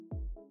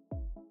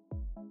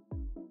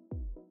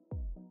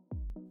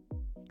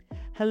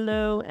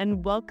Hello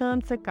and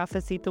welcome to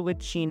Cafecito with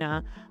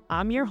Shena.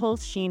 I'm your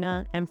host,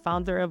 Shena, and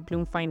founder of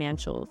Bloom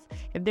Financials.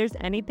 If there's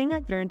anything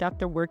I've learned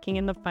after working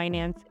in the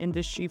finance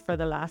industry for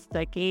the last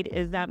decade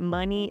is that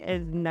money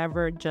is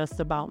never just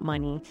about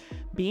money.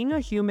 Being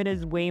a human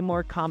is way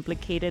more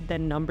complicated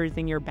than numbers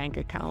in your bank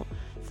account.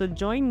 So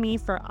join me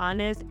for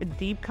honest,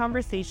 deep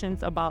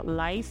conversations about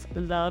life,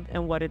 love,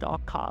 and what it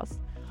all costs.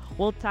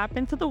 We'll tap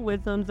into the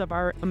wisdoms of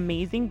our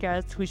amazing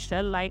guests who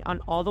shed light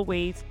on all the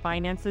ways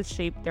finances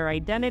shape their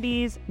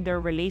identities, their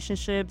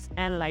relationships,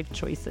 and life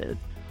choices.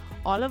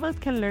 All of us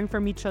can learn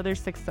from each other's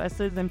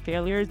successes and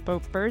failures, but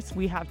first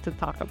we have to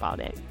talk about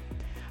it.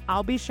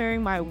 I'll be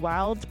sharing my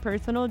wild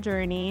personal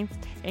journey,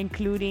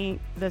 including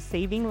the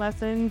saving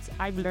lessons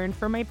I've learned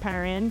from my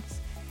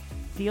parents,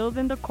 deals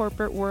in the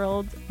corporate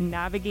world,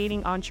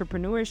 navigating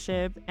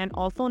entrepreneurship, and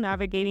also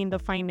navigating the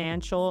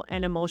financial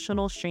and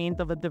emotional strains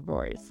of a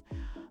divorce.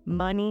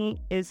 Money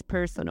is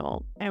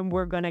personal, and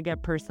we're going to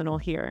get personal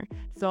here.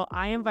 So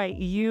I invite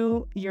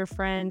you, your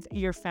friends,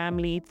 your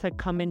family to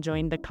come and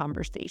join the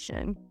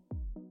conversation.